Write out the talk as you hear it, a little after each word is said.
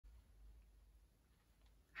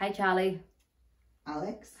Hi, Charlie.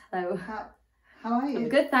 Alex. Hello. How are you? I'm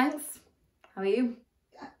good, thanks. How are you?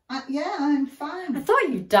 Yeah, I'm fine. I thought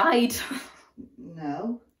you died.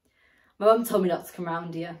 No. My mum told me not to come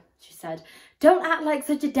round here. She said, don't act like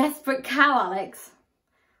such a desperate cow, Alex.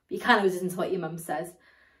 But you can't always listen to what your mum says.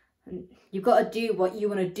 And you've got to do what you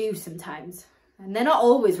want to do sometimes. And they're not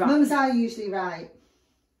always right. Mums are usually right.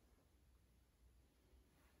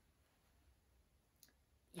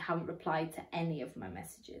 You haven't replied to any of my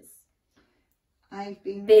messages. I've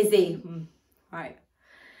been busy. Right.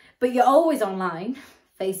 But you're always online.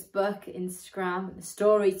 Facebook, Instagram, the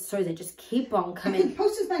stories, they just keep on coming. I can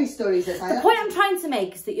post as many stories as I The have. point I'm trying to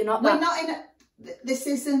make is that you're not We're not in a... This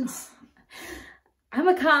isn't... I'm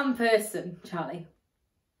a calm person, Charlie.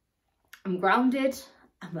 I'm grounded,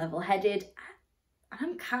 I'm level-headed, and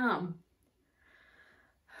I'm calm.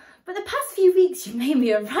 But the past few weeks you've made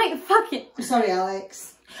me a right fucking... I'm sorry,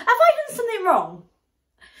 Alex. Have I done something wrong?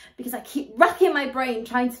 Because I keep racking my brain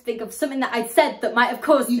trying to think of something that I'd said that might have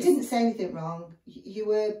caused You this. didn't say anything wrong. You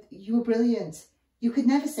were brilliant. You could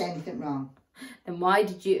never say anything wrong. Then why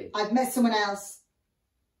did you? I've met someone else.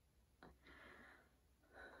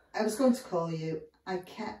 I was going to call you.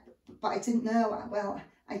 But I didn't know. Well,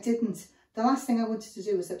 I didn't. The last thing I wanted to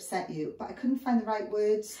do was upset you, but I couldn't find the right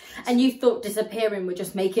words. And you thought disappearing would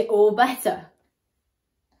just make it all better?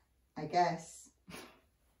 I guess.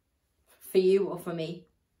 For you or for me?